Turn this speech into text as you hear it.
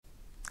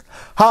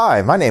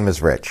Hi, my name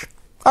is Rich.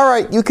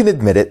 Alright, you can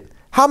admit it.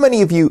 How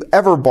many of you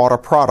ever bought a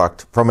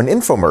product from an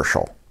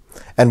infomercial?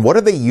 And what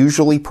do they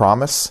usually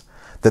promise?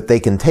 That they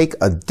can take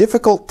a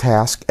difficult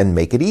task and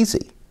make it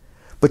easy.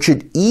 But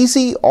should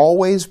easy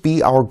always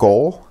be our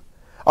goal?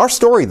 Our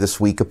story this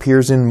week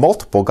appears in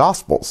multiple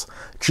Gospels.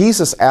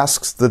 Jesus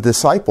asks the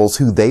disciples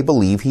who they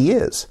believe he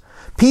is.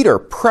 Peter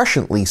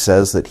presciently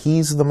says that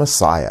he's the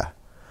Messiah.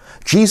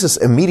 Jesus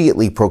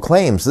immediately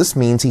proclaims this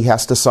means he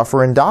has to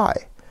suffer and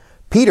die.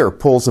 Peter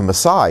pulls him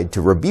aside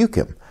to rebuke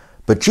him,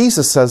 but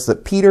Jesus says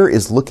that Peter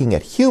is looking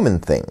at human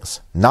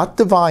things, not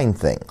divine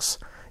things.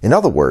 In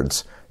other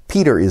words,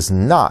 Peter is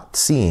not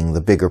seeing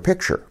the bigger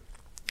picture.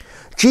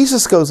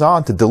 Jesus goes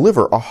on to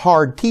deliver a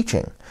hard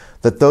teaching,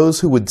 that those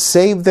who would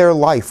save their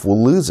life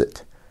will lose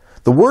it.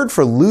 The word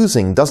for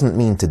losing doesn't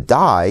mean to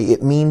die,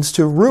 it means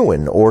to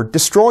ruin or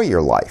destroy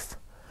your life.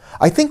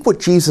 I think what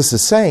Jesus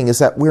is saying is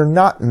that we're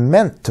not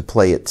meant to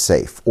play it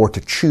safe or to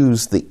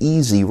choose the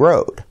easy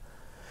road.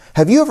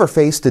 Have you ever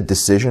faced a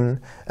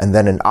decision and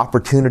then an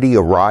opportunity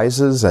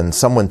arises and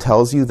someone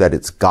tells you that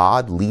it's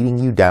God leading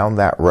you down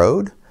that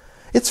road?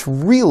 It's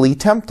really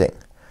tempting,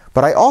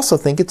 but I also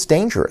think it's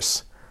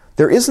dangerous.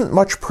 There isn't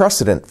much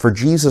precedent for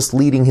Jesus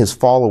leading his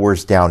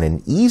followers down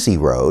an easy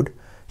road.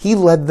 He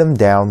led them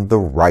down the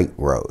right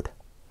road.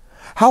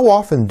 How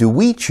often do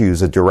we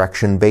choose a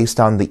direction based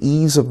on the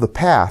ease of the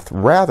path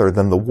rather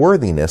than the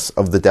worthiness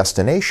of the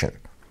destination?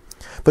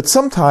 But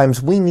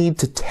sometimes we need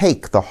to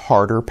take the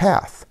harder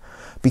path,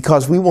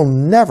 because we will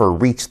never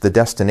reach the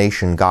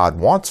destination God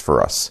wants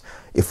for us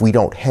if we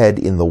don't head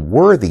in the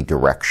worthy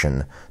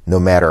direction, no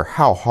matter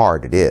how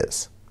hard it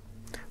is.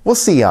 We'll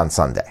see you on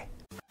Sunday.